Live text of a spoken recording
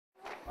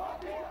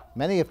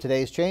Many of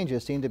today's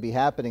changes seem to be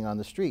happening on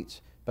the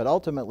streets, but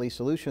ultimately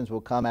solutions will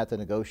come at the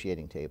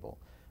negotiating table.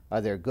 Are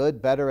there good,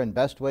 better, and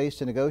best ways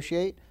to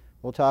negotiate?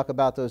 We'll talk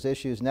about those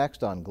issues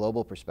next on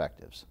Global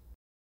Perspectives.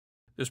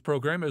 This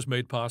program is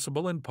made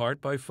possible in part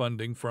by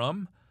funding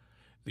from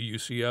the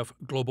UCF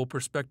Global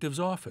Perspectives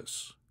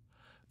Office,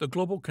 the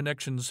Global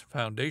Connections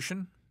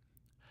Foundation,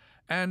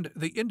 and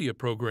the India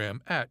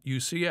program at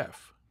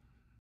UCF.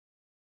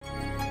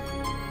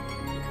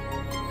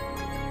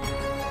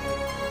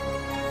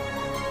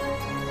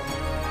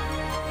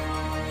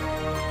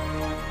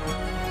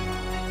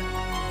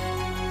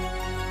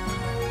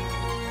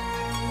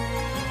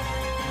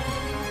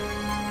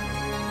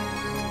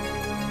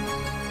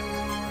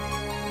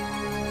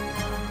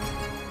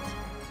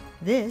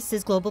 This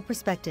is Global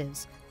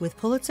Perspectives with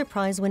Pulitzer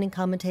Prize-winning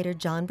commentator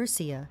John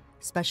Bercia,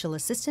 Special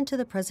Assistant to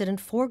the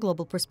President for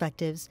Global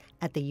Perspectives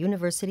at the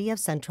University of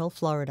Central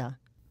Florida.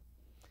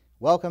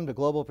 Welcome to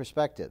Global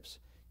Perspectives.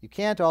 You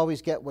can't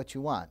always get what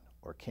you want,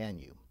 or can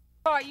you?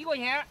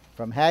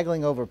 From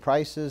haggling over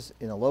prices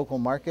in a local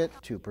market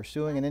to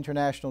pursuing an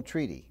international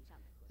treaty,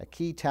 a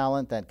key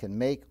talent that can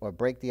make or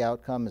break the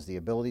outcome is the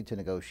ability to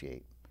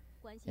negotiate.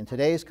 In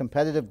today's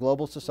competitive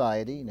global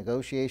society,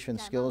 negotiation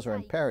skills are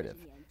imperative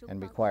and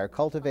require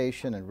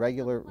cultivation and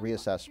regular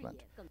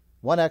reassessment.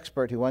 One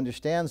expert who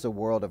understands the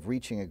world of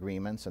reaching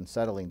agreements and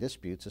settling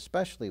disputes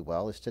especially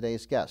well is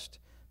today's guest,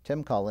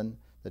 Tim Cullen,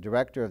 the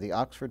director of the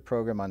Oxford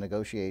Program on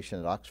Negotiation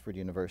at Oxford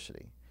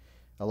University.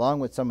 Along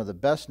with some of the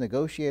best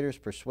negotiators,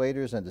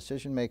 persuaders, and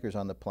decision-makers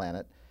on the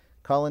planet,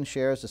 Cullen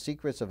shares the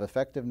secrets of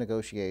effective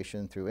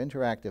negotiation through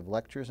interactive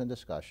lectures and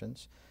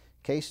discussions,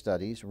 case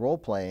studies,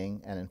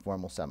 role-playing, and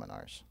informal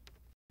seminars.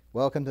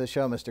 Welcome to the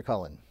show, Mr.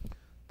 Cullen.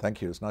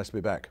 Thank you. It's nice to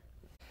be back.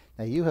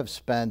 Now, you have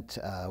spent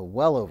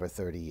well over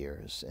 30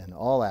 years in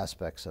all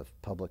aspects of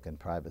public and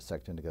private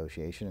sector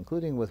negotiation,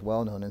 including with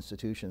well-known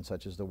institutions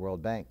such as the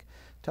World Bank.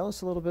 Tell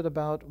us a little bit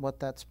about what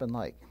that's been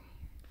like.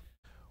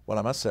 Well,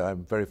 I must say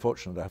I'm very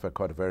fortunate to have had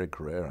quite a varied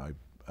career. I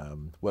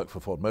worked for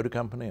Ford Motor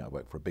Company, I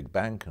worked for a big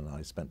bank, and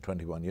I spent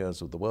 21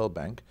 years with the World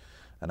Bank.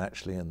 And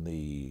actually in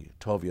the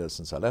 12 years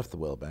since I left the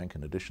World Bank,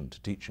 in addition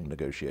to teaching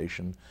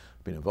negotiation,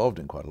 I've been involved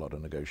in quite a lot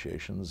of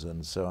negotiations,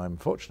 and so I'm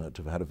fortunate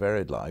to have had a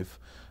varied life.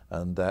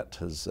 And that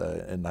has,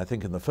 and I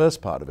think in the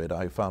first part of it,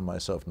 I found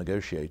myself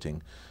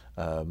negotiating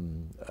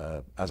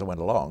as I went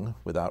along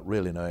without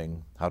really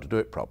knowing how to do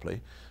it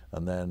properly.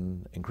 And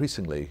then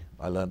increasingly,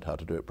 I learned how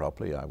to do it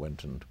properly. I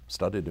went and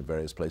studied in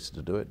various places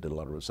to do it, did a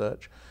lot of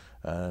research.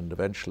 And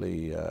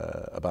eventually,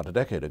 about a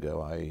decade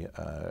ago, I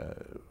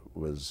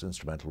was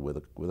instrumental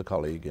with a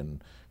colleague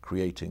in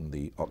creating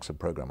the Oxford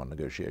Program on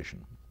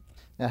Negotiation.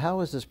 Now, how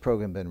has this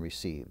program been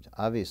received?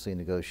 Obviously,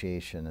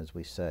 negotiation, as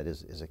we said,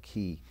 is a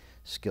key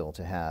skill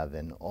to have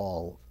in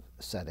all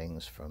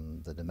settings,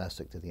 from the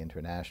domestic to the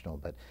international.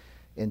 But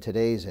in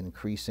today's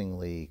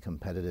increasingly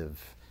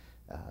competitive,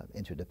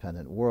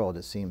 interdependent world,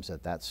 it seems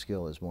that that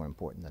skill is more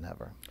important than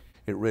ever.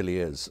 It really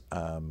is.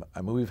 I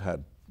mean, we've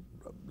had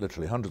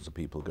literally hundreds of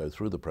people go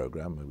through the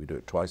program. We do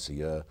it twice a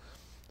year,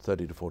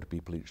 30 to 40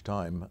 people each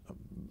time,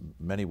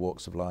 many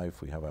walks of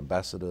life. We have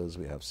ambassadors,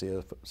 we have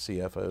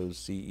CFOs,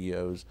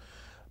 CEOs.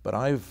 But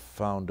I've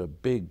found a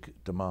big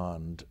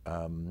demand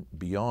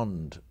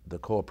beyond the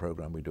core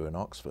program we do in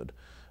Oxford.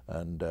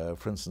 And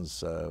for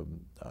instance,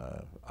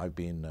 I've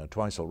been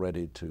twice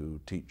already to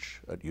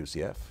teach at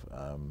UCF,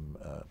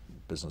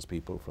 business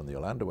people from the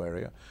Orlando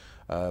area.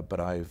 But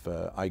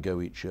I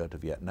go each year to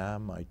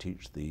Vietnam. I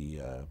teach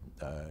the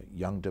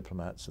young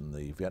diplomats in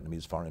the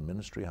Vietnamese Foreign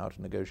Ministry how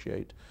to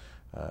negotiate.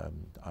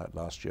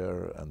 Last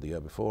year and the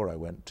year before, I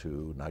went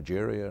to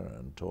Nigeria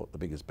and taught the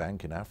biggest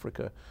bank in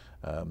Africa,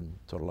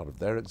 taught a lot of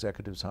their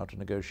executives how to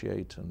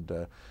negotiate.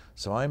 And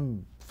so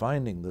I'm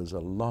finding there's a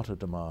lot of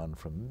demand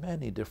from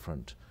many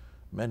different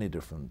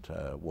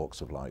walks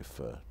of life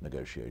for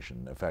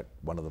negotiation. In fact,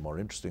 one of the more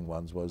interesting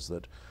ones was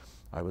that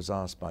I was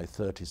asked by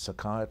 30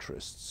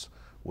 psychiatrists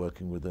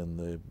working within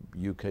the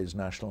UK's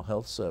National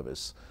Health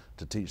Service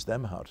to teach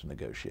them how to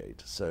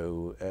negotiate.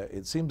 So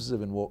it seems as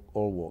if in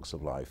all walks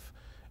of life,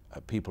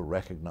 people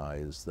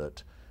recognize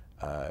that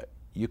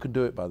you can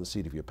do it by the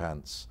seat of your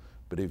pants,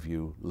 but if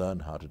you learn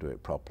how to do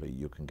it properly,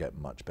 you can get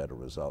much better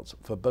results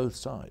for both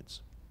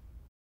sides.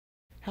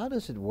 How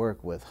does it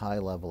work with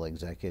high-level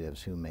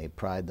executives who may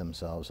pride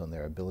themselves on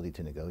their ability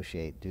to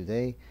negotiate? Do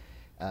they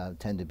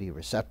tend to be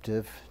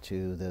receptive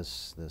to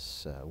this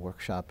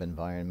workshop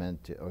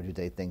environment, or do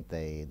they think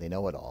they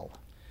know it all?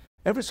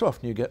 Every so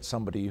often you get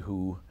somebody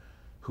who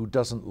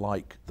doesn't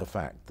like the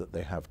fact that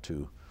they have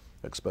to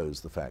expose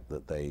the fact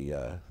that they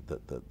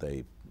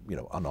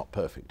are not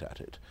perfect at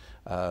it,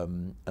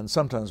 and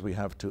sometimes we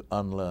have to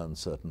unlearn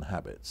certain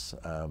habits.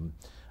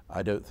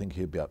 I don't think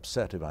he'd be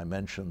upset if I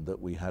mentioned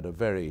that we had a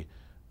very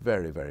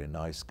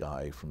nice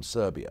guy from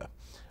Serbia,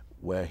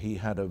 where he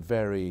had a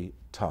very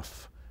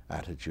tough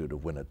attitude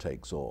of winner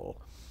takes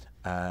all,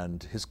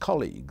 and his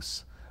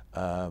colleagues,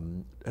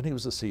 and he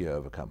was the CEO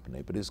of a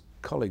company, but his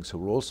colleagues who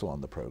were also on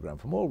the program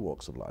from all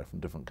walks of life, from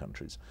different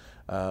countries,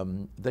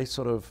 they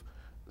sort of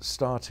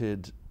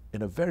started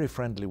in a very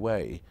friendly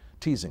way,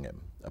 teasing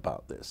him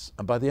about this.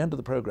 And by the end of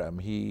the program,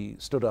 he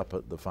stood up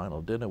at the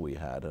final dinner we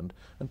had and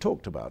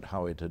talked about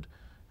how it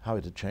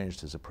had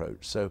changed his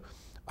approach. So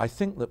I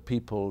think that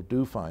people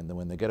do find that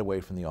when they get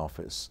away from the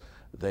office,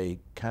 they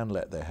can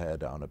let their hair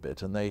down a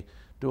bit, and they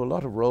do a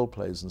lot of role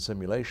plays and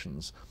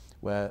simulations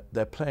where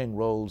they're playing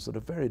roles that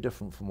are very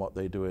different from what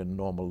they do in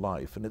normal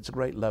life, and it's a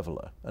great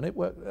leveler, and it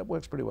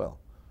works pretty well.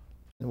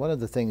 And one of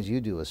the things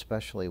you do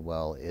especially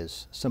well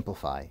is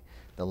simplify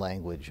the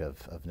language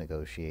of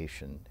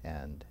negotiation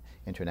and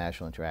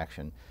international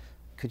interaction.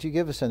 Could you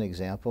give us an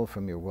example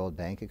from your World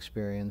Bank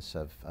experience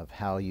of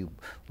how you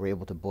were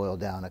able to boil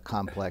down a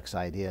complex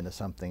idea into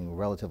something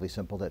relatively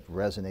simple that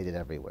resonated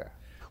everywhere?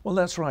 Well,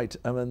 that's right.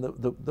 I mean,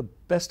 the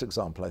best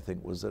example, I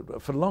think, was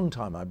that for a long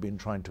time I've been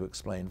trying to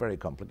explain very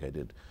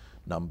complicated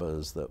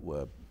numbers that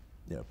were,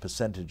 you know,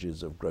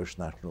 percentages of gross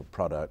national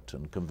product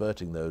and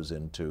converting those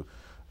into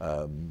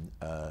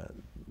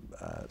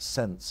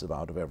cents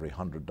out of every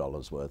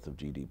 $100 worth of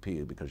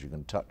GDP, because you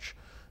can touch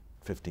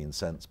 15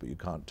 cents, but you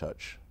can't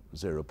touch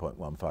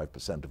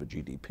 0.15% of a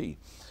GDP.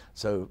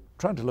 So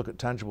trying to look at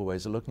tangible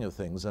ways of looking at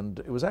things, and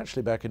it was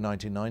actually back in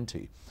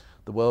 1990,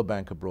 the World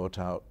Bank had brought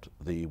out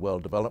the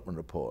World Development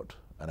Report,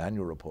 an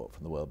annual report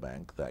from the World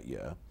Bank that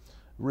year,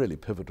 really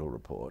pivotal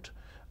report,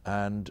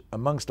 and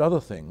amongst other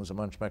things,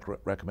 amongst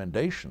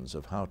recommendations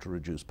of how to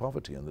reduce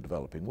poverty in the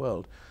developing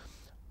world,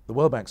 the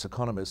World Bank's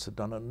economists had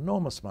done an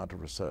enormous amount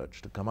of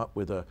research to come up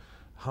with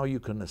how you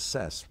can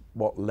assess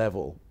what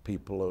level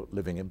people are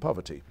living in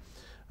poverty.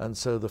 And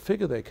so the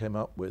figure they came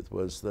up with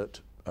was that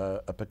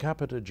a per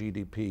capita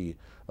GDP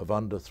of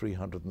under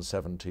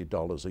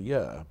 $370 a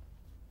year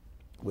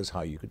was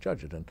how you could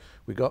judge it. And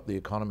we got the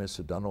economists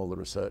who'd done all the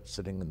research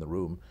sitting in the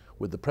room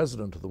with the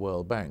president of the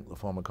World Bank, the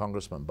former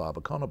Congressman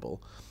Barber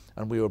Conable,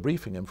 and we were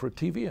briefing him for a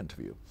TV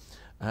interview.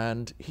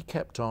 And he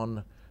kept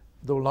on,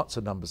 there were lots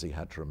of numbers he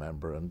had to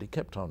remember, and he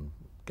kept on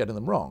getting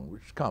them wrong,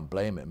 which you can't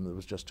blame him, there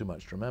was just too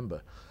much to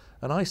remember.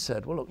 And I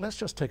said, well, look, let's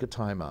just take a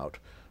time out.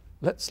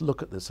 Let's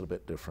look at this a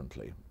bit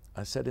differently.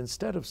 I said,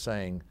 instead of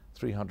saying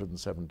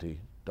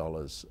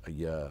 $370 a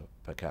year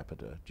per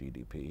capita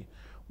GDP,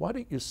 why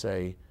don't you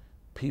say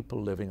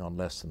people living on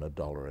less than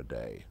 $1 a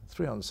day?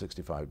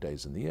 365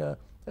 days in the year,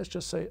 let's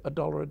just say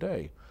 $1 a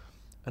day.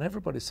 And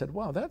everybody said,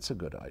 wow, that's a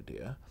good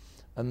idea.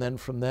 And then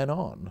from then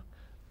on,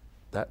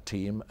 that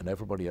team and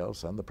everybody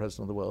else and the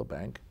president of the World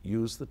Bank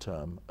used the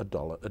term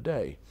 $1 a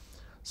day.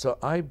 So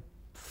I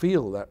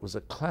feel that was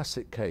a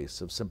classic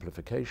case of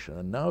simplification,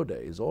 and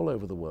nowadays all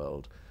over the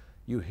world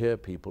you hear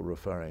people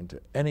referring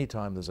to, any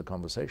time there's a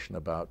conversation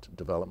about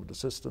development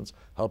assistance,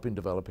 helping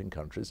developing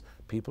countries,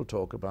 people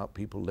talk about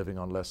people living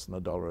on less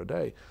than $1 a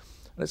day.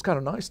 And it's kind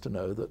of nice to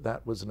know that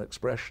that was an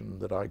expression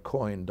that I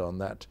coined on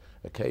that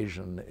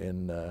occasion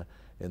in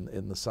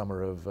the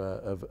summer of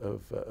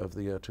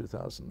the year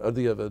 2000, or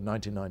the year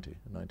 1990.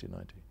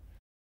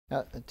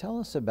 Now, tell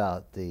us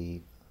about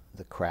the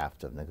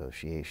craft of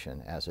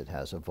negotiation as it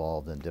has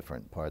evolved in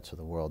different parts of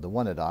the world. The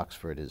one at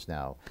Oxford is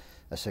now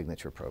a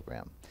signature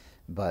program,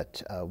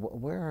 but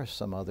where are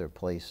some other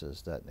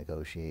places that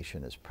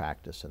negotiation is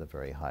practiced at a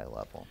very high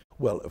level?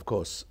 Well, of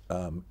course,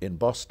 in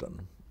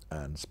Boston,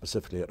 and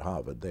specifically at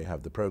Harvard, they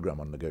have the program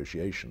on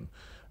negotiation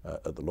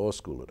at the law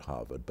school at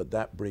Harvard, but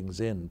that brings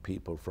in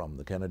people from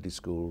the Kennedy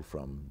School,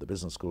 from the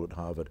business school at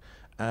Harvard,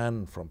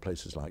 and from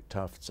places like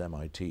Tufts,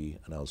 MIT,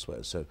 and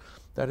elsewhere. So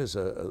that is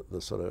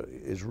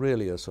is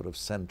really a sort of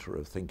center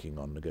of thinking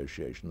on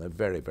negotiation. They're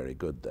very, very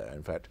good there.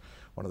 In fact,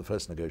 one of the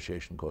first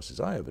negotiation courses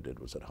I ever did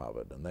was at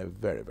Harvard, and they're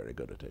very, very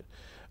good at it.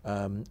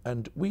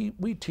 And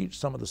we teach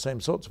some of the same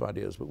sorts of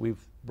ideas, but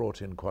we've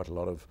brought in quite a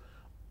lot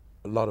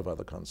of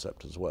other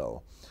concepts as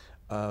well.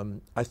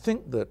 I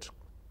think that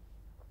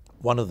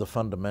one of the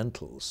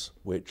fundamentals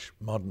which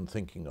modern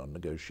thinking on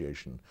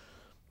negotiation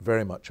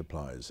very much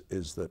applies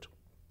is that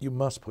you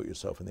must put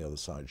yourself in the other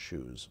side's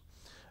shoes.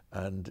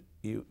 And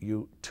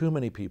too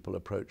many people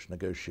approach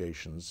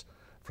negotiations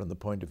from the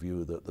point of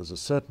view that there's a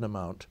certain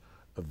amount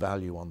of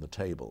value on the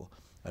table,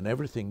 and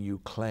everything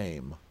you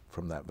claim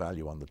from that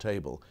value on the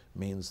table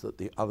means that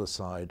the other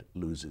side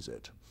loses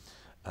it.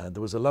 And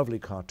there was a lovely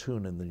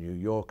cartoon in the New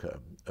Yorker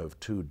of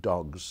two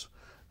dogs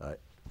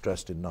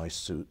dressed in nice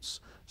suits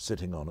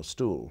sitting on a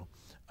stool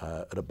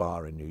at a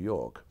bar in New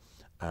York.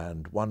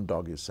 And one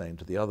dog is saying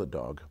to the other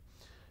dog,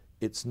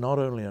 it's not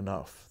only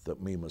enough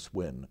that we must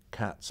win,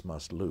 cats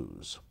must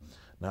lose.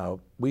 Now,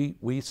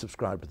 we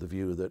subscribe to the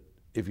view that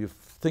if you're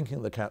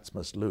thinking the cats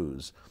must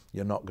lose,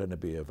 you're not going to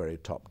be a very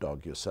top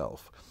dog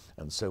yourself.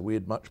 And so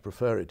we'd much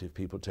prefer it if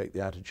people take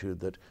the attitude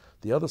that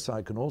the other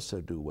side can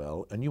also do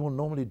well, and you will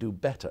normally do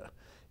better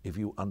if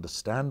you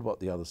understand what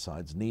the other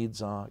side's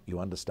needs are, you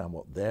understand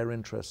what their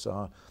interests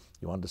are,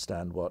 you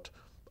understand what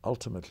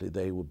ultimately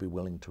they would be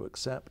willing to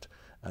accept,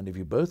 and if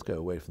you both go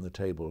away from the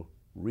table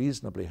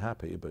reasonably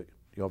happy, but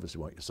you obviously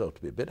want yourself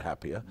to be a bit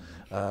happier,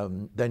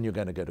 then you're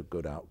going to get a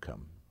good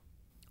outcome.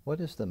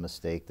 What is the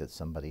mistake that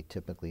somebody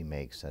typically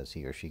makes as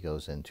he or she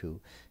goes into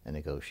a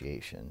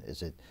negotiation?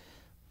 Is it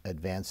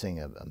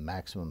advancing a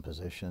maximum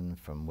position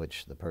from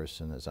which the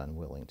person is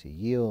unwilling to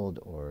yield,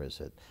 or is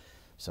it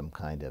some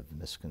kind of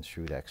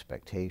misconstrued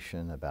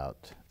expectation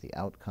about the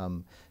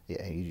outcome?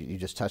 You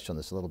just touched on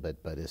this a little bit,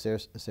 but is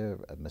there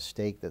a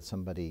mistake that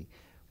somebody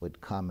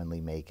would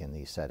commonly make in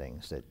these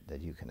settings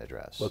that you can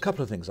address? Well, a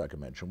couple of things I can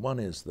mention. One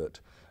is that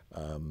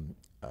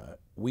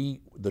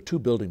the two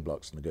building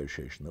blocks of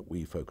negotiation that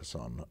we focus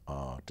on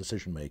are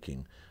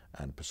decision-making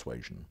and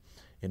persuasion.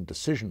 In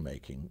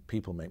decision-making,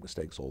 people make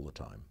mistakes all the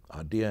time.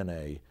 Our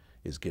DNA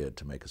is geared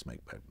to make us make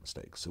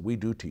mistakes. So we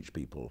do teach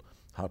people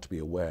how to be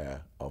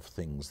aware of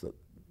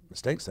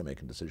mistakes they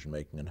make in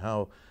decision-making and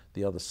how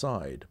the other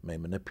side may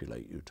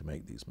manipulate you to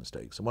make these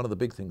mistakes. And one of the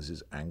big things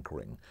is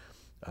anchoring.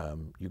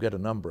 You get a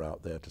number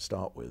out there to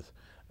start with,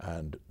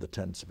 and there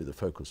tends to be the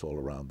focus all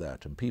around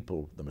that. And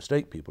the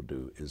mistake people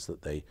do is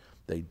that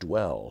they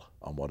dwell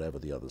on whatever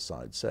the other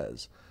side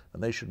says,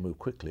 and they should move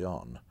quickly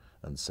on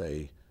and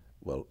say,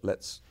 well,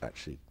 let's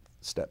actually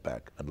step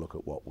back and look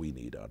at what we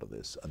need out of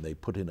this. And they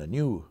put in a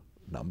new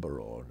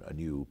number or a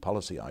new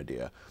policy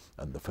idea,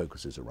 and the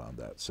focus is around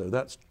that. So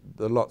there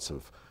are lots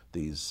of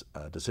these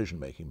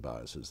decision-making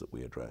biases that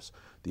we address.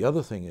 The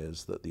other thing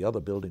is that the other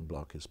building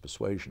block is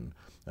persuasion,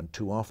 and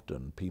too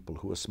often people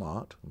who are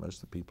smart, most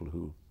of the people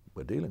who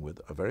we're dealing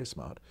with are very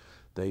smart,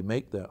 they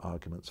make their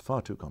arguments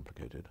far too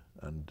complicated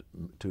and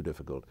too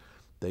difficult.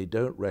 They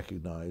don't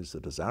recognize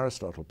that, as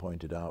Aristotle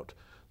pointed out,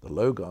 the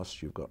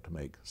logos you've got to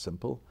make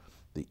simple.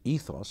 The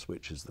ethos,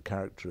 which is the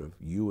character of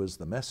you as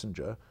the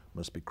messenger,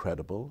 must be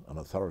credible and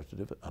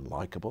authoritative and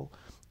likable,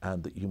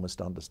 and that you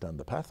must understand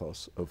the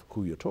pathos of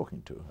who you're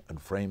talking to and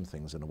frame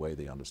things in a way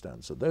they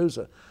understand. So those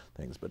are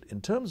things. But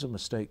in terms of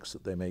mistakes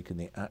that they make in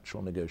the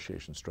actual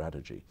negotiation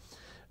strategy,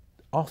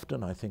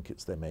 often I think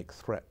they make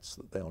threats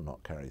that they'll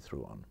not carry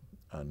through on,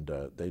 and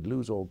they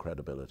lose all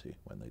credibility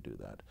when they do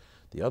that.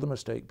 The other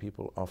mistake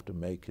people often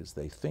make is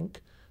they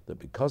think that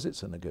because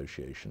it's a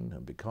negotiation,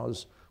 and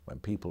because when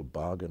people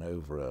bargain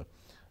over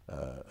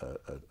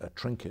a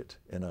trinket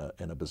in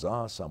a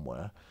bazaar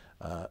somewhere,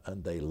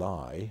 and they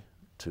lie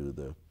to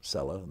the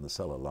seller and the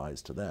seller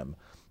lies to them,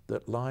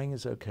 that lying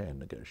is okay in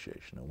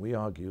negotiation. And we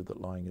argue that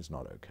lying is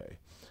not okay.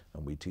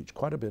 And we teach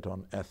quite a bit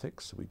on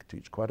ethics, we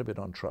teach quite a bit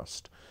on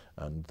trust,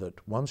 and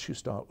that once you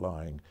start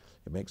lying,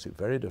 it makes it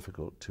very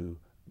difficult to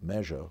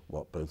measure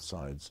what both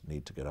sides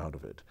need to get out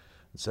of it.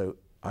 And so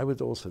I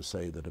would also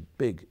say that a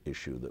big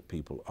issue that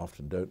people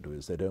often don't do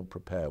is they don't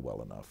prepare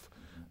well enough.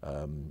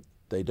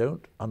 They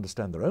don't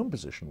understand their own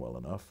position well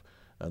enough,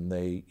 and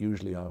they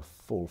usually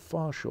fall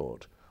far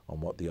short on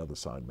what the other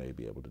side may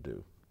be able to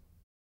do.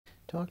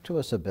 Talk to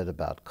us a bit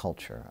about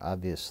culture.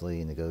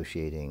 Obviously,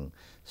 negotiating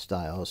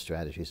styles,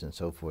 strategies, and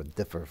so forth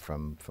differ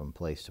from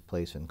place to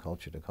place and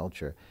culture to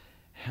culture.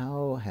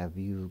 How have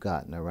you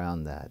gotten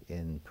around that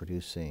in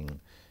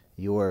producing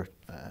your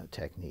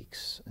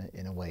techniques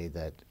in a way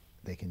that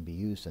they can be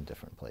used in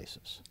different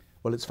places?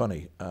 Well, it's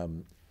funny.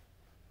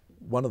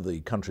 One of the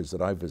countries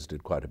that I've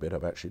visited quite a bit,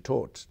 I've actually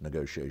taught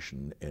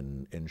negotiation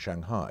in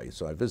Shanghai,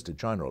 so I visited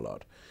China a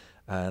lot.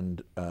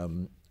 And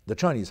the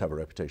Chinese have a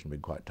reputation of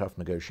being quite tough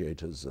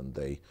negotiators, and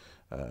you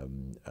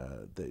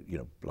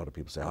know, a lot of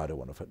people say, I don't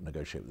want to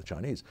negotiate with the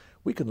Chinese.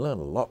 We can learn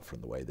a lot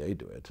from the way they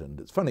do it, and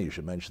it's funny you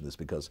should mention this,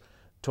 because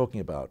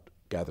talking about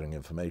gathering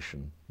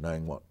information,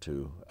 knowing what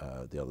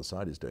the other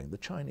side is doing, the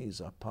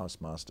Chinese are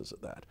past masters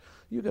at that.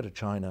 You go to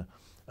China,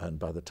 and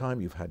by the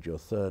time you've had your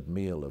third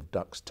meal of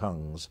duck's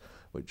tongues,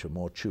 which are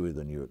more chewy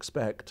than you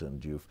expect,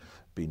 and you've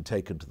been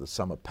taken to the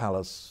Summer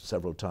Palace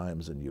several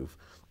times, and you've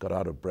got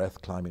out of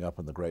breath climbing up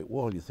on the Great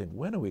Wall, you think,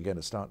 when are we going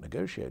to start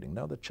negotiating?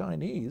 Now the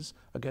Chinese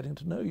are getting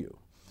to know you.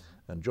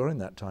 And during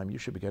that time, you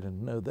should be getting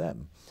to know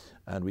them.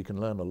 And we can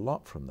learn a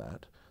lot from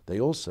that. They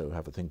also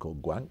have a thing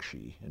called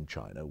guanxi in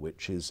China,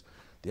 which is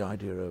the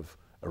idea of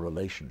a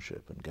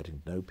relationship and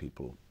getting to know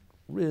people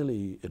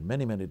really in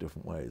many, many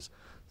different ways.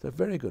 They're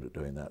very good at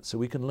doing that. So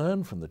we can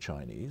learn from the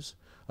Chinese.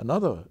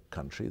 Another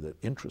country that,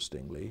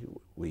 interestingly,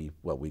 we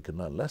can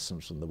learn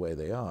lessons from the way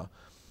they are.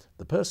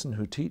 The person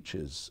who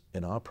teaches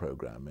in our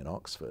program in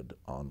Oxford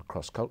on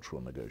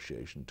cross-cultural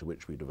negotiation, to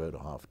which we devote a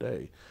half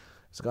day,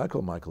 is a guy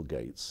called Michael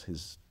Gates.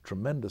 He's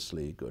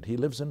tremendously good. He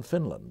lives in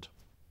Finland.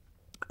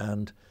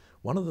 And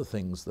one of the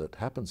things that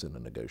happens in a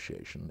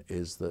negotiation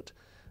is that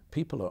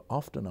people are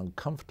often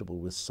uncomfortable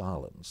with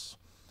silence.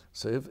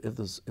 So if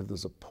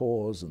there's a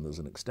pause and there's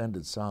an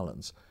extended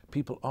silence,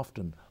 people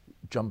often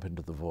jump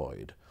into the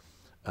void.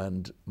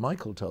 And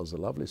Michael tells a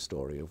lovely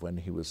story of when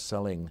he was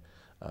selling,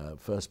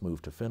 first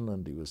moved to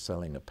Finland, he was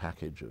selling a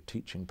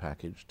teaching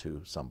package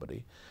to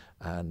somebody,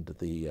 and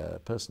the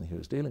person he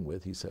was dealing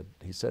with, he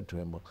said to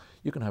him, well,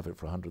 you can have it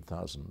for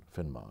 100,000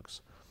 Finmarks.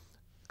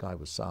 The guy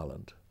was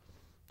silent.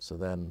 So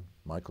then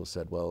Michael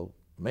said, well,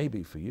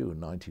 maybe for you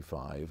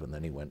 95, and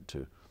then he went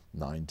to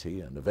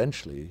 90, and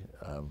eventually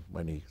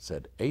when he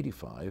said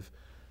 85,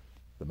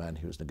 the man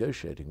he was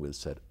negotiating with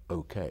said,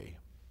 okay.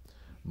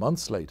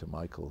 Months later,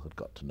 Michael had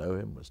got to know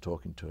him, was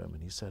talking to him,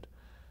 and he said,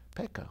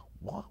 Pekka,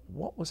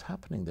 what was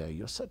happening there?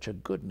 You're such a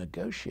good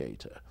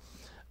negotiator.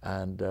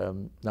 And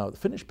now the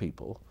Finnish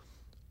people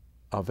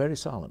are very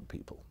silent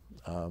people,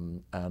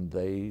 and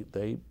they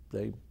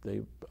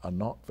are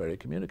not very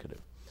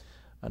communicative.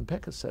 And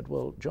Pekka said,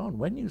 well, John,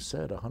 when you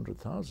said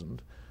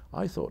 100,000,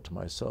 I thought to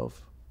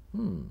myself,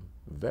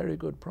 very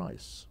good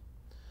price.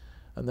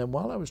 And then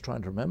while I was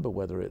trying to remember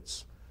whether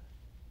it's,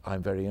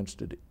 I'm very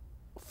interested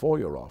for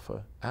your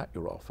offer, at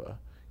your offer,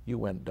 you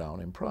went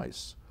down in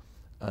price.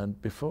 And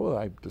before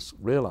I just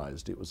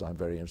realized it was, I'm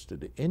very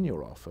interested in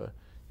your offer,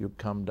 you'd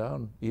come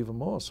down even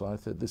more. So I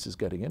thought, this is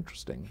getting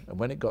interesting. And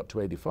when it got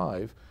to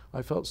 85,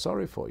 I felt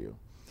sorry for you.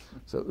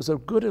 So it was a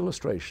good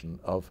illustration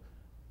of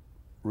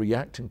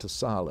reacting to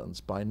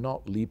silence by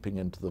not leaping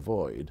into the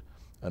void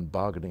and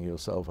bargaining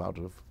yourself out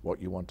of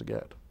what you want to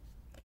get.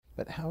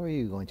 But how are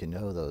you going to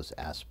know those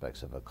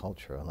aspects of a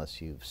culture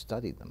unless you've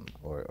studied them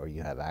or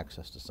you have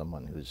access to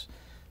someone who's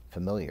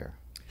familiar?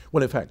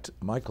 Well, in fact,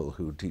 Michael,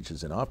 who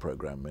teaches in our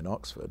program in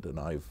Oxford, and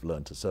I've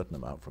learned a certain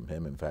amount from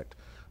him. In fact,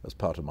 as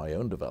part of my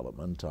own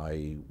development,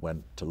 I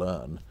went to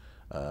learn.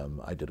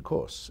 I did a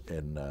course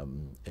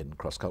in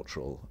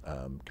cross-cultural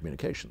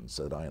communications,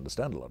 so that I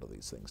understand a lot of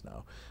these things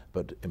now.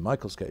 But in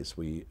Michael's case,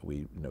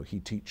 he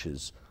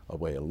teaches a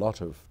way a lot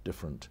of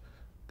different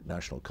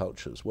national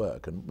cultures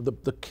work, and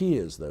the key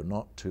is, though,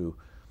 not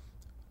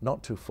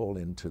to fall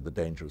into the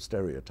danger of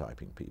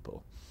stereotyping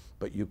people,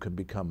 but you can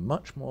become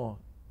much more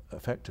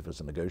effective as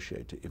a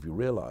negotiator if you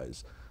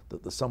realize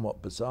that the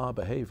somewhat bizarre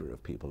behavior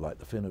of people, like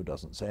the Finn who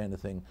doesn't say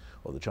anything,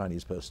 or the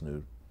Chinese person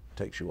who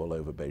takes you all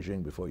over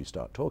Beijing before you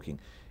start talking,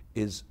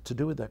 is to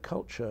do with their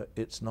culture.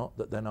 It's not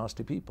that they're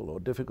nasty people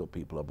or difficult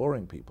people or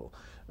boring people.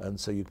 And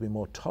so you can be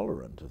more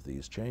tolerant of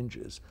these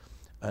changes,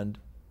 and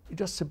you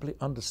just simply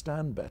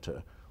understand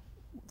better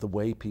the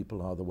way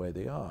people are the way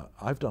they are.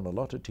 I've done a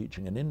lot of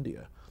teaching in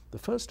India. The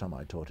first time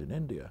I taught in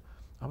India,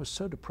 I was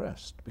so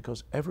depressed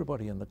because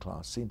everybody in the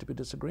class seemed to be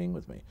disagreeing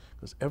with me,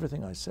 because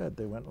everything I said,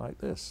 they went like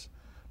this.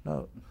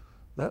 Now,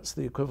 that's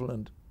the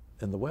equivalent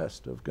in the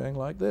West of going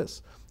like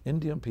this.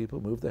 Indian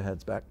people move their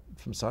heads back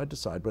from side to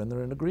side when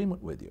they're in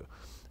agreement with you.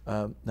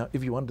 Now,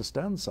 if you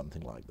understand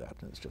something like that,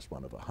 and it's just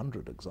one of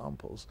 100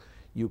 examples,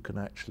 you can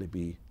actually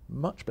be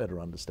much better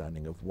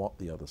understanding of what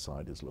the other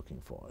side is looking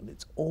for. And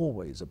it's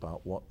always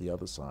about what the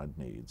other side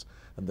needs.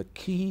 And the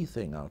key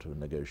thing out of a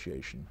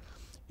negotiation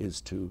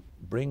is to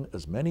bring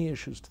as many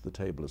issues to the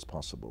table as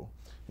possible.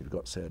 You've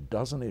got, say, a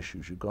dozen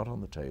issues you've got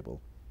on the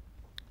table.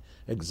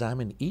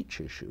 Examine each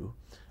issue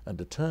and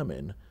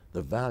determine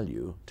the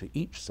value to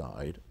each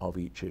side of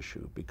each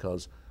issue,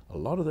 because a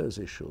lot of those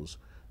issues,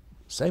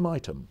 same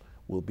item,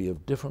 will be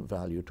of different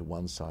value to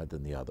one side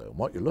than the other. And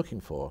what you're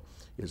looking for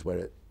is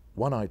where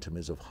one item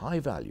is of high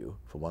value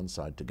for one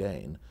side to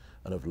gain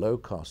and of low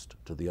cost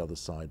to the other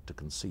side to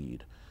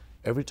concede.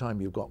 Every time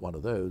you've got one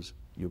of those,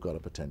 you've got a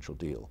potential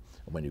deal.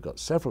 And when you've got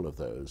several of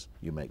those,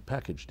 you make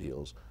package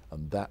deals,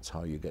 and that's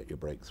how you get your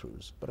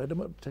breakthroughs. But I don't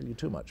want to tell you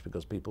too much,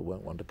 because people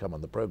won't want to come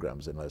on the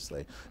programs unless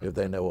if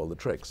they know all the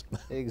tricks.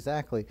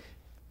 Exactly.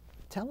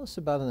 Tell us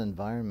about an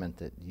environment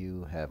that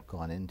you have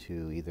gone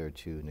into either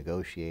to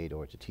negotiate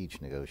or to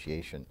teach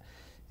negotiation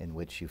in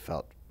which you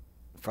felt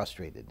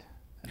frustrated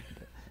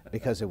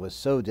because it was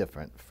so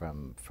different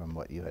from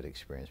what you had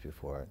experienced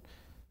before.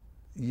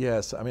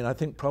 Yes, I mean, I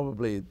think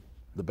probably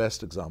the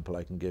best example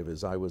I can give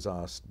is I was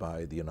asked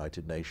by the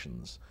United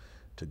Nations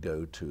to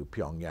go to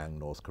Pyongyang,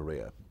 North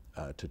Korea,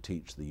 to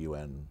teach the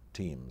UN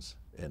teams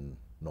in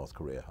North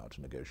Korea how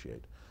to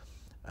negotiate.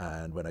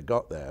 And when I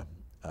got there,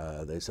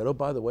 they said, oh,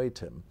 by the way,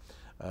 Tim,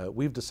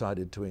 we've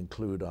decided to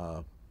include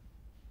our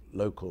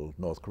local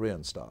North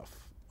Korean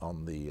staff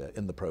on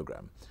in the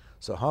program.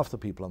 So half the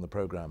people on the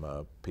program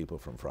are people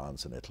from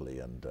France and Italy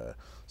and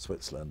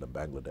Switzerland and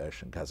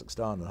Bangladesh and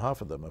Kazakhstan, and half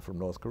of them are from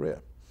North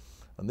Korea.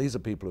 And these are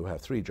people who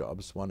have three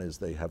jobs. One is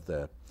they have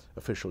their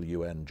official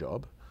UN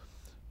job.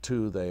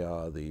 Two, they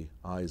are the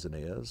eyes and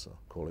ears, or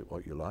call it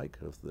what you like,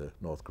 of the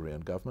North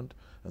Korean government.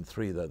 And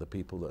three, they're the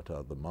people that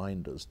are the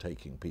minders,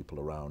 taking people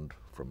around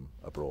from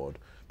abroad,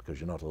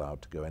 because you're not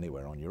allowed to go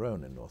anywhere on your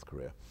own in North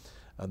Korea.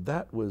 And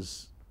that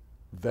was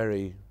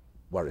very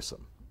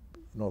worrisome.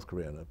 North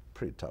Koreans are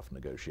pretty tough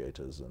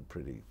negotiators and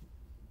pretty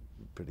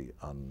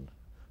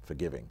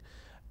unforgiving.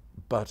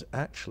 But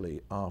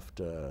actually,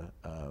 after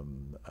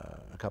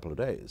a couple of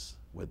days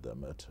with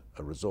them at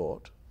a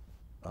resort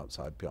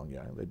outside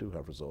Pyongyang, they do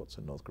have resorts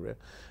in North Korea,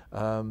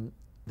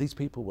 these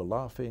people were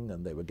laughing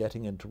and they were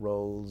getting into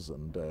roles.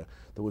 And there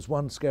was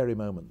one scary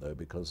moment, though,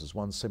 because there's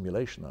one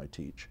simulation I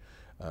teach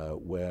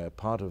where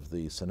part of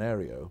the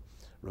scenario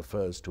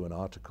refers to an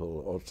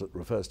article, or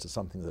refers to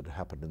something that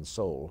happened in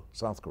Seoul,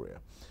 South Korea.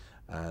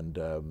 And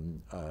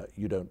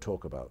you don't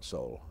talk about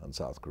Seoul and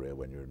South Korea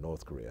when you're in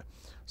North Korea.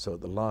 So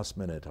at the last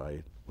minute,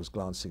 I was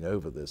glancing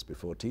over this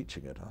before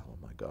teaching it. Oh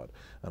my God.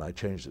 And I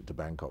changed it to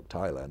Bangkok,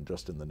 Thailand,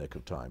 just in the nick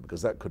of time,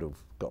 because that could have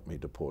got me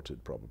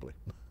deported probably.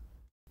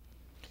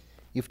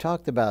 You've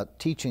talked about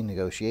teaching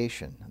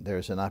negotiation.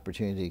 There's an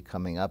opportunity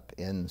coming up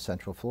in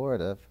Central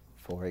Florida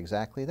for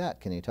exactly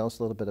that. Can you tell us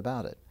a little bit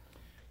about it?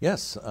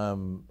 Yes,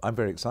 I'm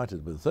very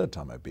excited with the third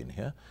time I've been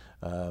here.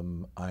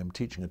 I'm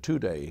teaching a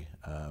two-day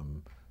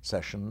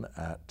session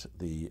at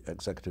the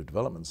Executive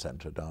Development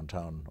Center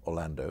downtown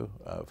Orlando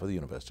for the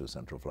University of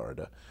Central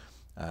Florida.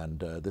 And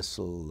this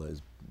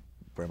is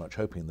very much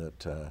hoping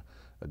that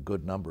a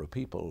good number of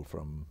people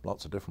from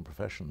lots of different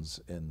professions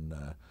in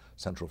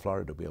Central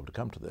Florida will be able to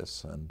come to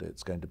this. And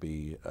it's going to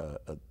be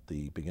at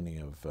the beginning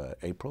of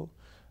April,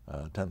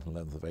 10th and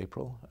 11th of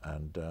April.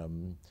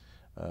 And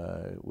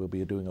we'll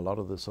be doing a lot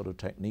of the sort of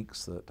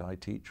techniques that I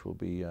teach will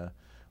be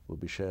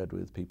shared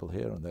with people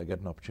here, and they'll get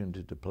an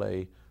opportunity to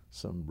play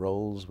some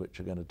roles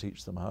which are going to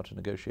teach them how to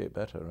negotiate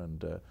better.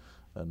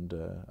 And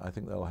I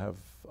think they'll have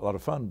a lot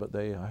of fun, but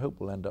I hope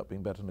will end up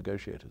being better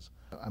negotiators.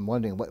 I'm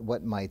wondering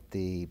what might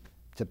the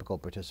typical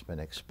participant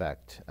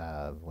expect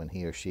when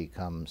he or she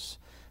comes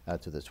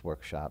to this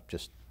workshop,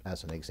 just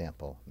as an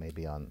example,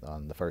 maybe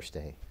on the first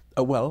day?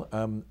 Well,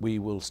 we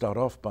will start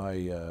off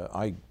by,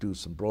 I do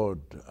some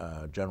broad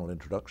general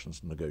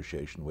introductions to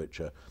negotiation, which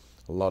are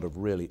a lot of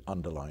really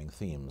underlying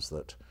themes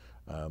that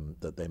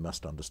they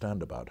must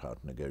understand about how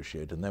to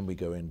negotiate. And then we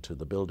go into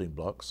the building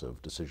blocks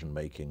of decision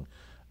making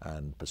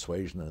and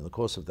persuasion. And in the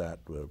course of that,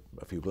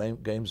 a few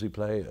games we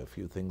play, a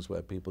few things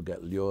where people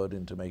get lured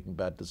into making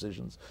bad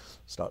decisions,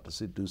 start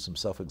to do some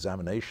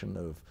self-examination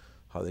of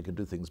how they can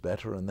do things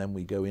better. And then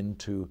we go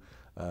into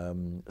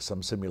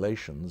some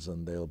simulations,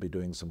 and they'll be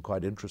doing some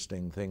quite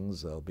interesting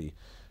things. They'll be,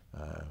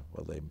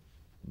 well, they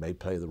may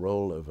play the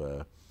role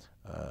of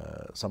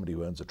somebody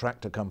who owns a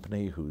tractor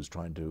company who's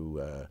trying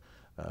to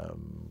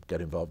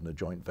get involved in a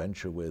joint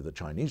venture with a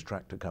Chinese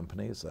tractor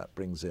company. So that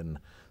brings in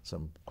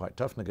some quite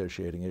tough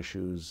negotiating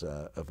issues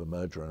of a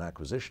merger and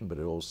acquisition, but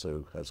it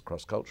also has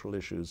cross-cultural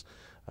issues.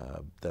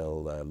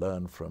 They'll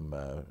learn from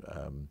a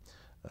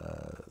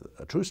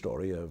true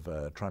story of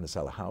trying to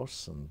sell a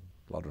house and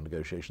a lot of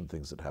negotiation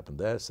things that happen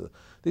there. So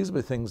these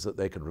will be things that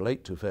they can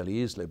relate to fairly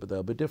easily, but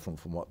they'll be different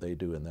from what they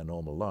do in their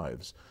normal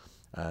lives.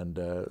 And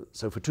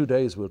so for 2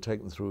 days, we'll take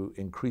them through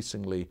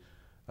increasingly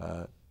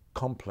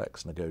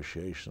complex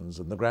negotiations.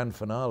 And the grand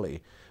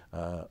finale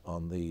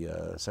on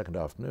the second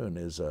afternoon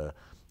is a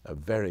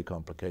very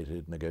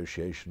complicated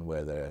negotiation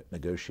where they're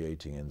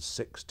negotiating in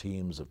 6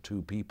 teams of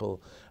 2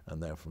 people,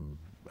 and they're from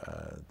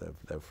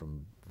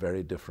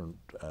very different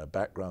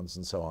backgrounds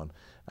and so on.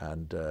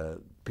 And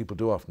people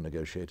do often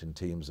negotiate in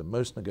teams, and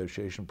most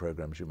negotiation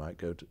programs you might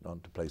go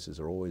onto places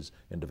are always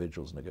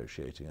individuals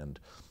negotiating. And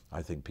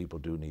I think people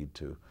do need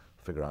to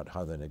figure out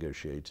how they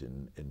negotiate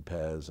in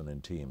pairs and in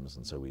teams,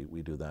 and so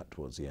we do that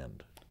towards the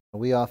end.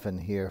 We often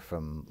hear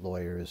from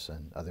lawyers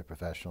and other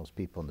professionals,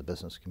 people in the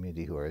business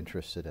community who are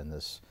interested in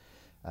this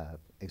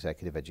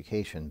executive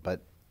education,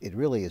 but it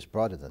really is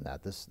broader than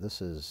that.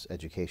 This is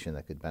education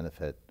that could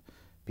benefit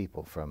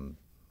people from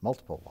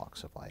multiple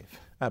walks of life.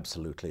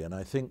 Absolutely, and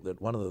I think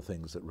that one of the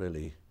things that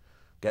really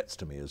gets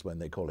to me is when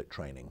they call it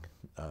training.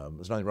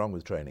 There's nothing wrong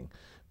with training,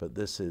 but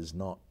this is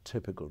not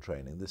typical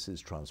training. This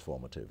is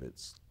transformative.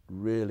 It's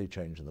really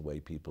changing the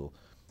way people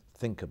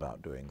think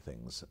about doing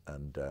things,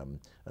 and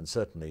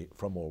certainly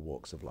from all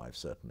walks of life,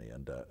 certainly.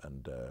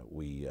 And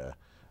we,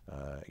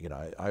 you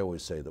know, I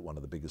always say that one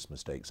of the biggest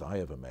mistakes I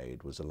ever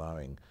made was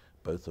allowing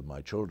both of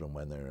my children,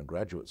 when they were in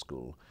graduate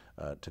school,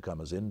 to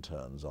come as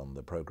interns on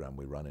the program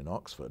we run in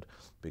Oxford,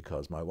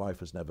 because my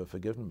wife has never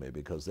forgiven me,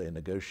 because they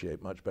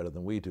negotiate much better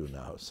than we do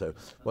now. So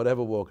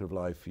whatever walk of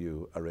life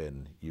you are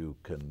in, you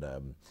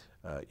can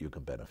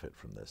benefit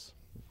from this.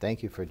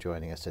 Thank you for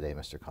joining us today,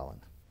 Mr.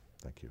 Cullen.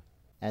 Thank you.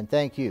 And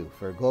thank you.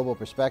 For Global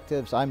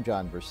Perspectives, I'm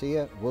John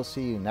Bercia. We'll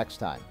see you next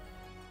time.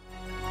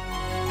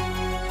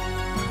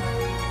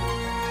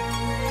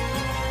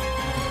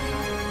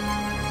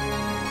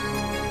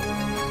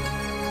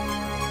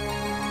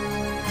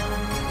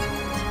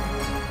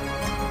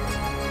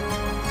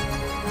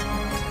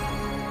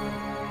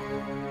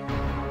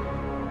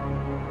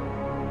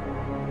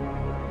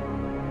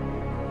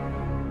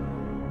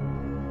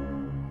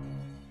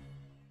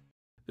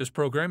 This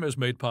program is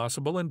made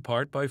possible in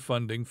part by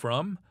funding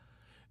from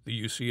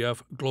the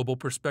UCF Global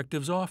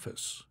Perspectives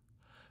Office,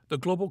 the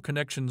Global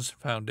Connections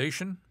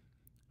Foundation,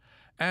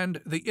 and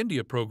the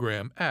India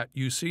program at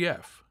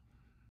UCF.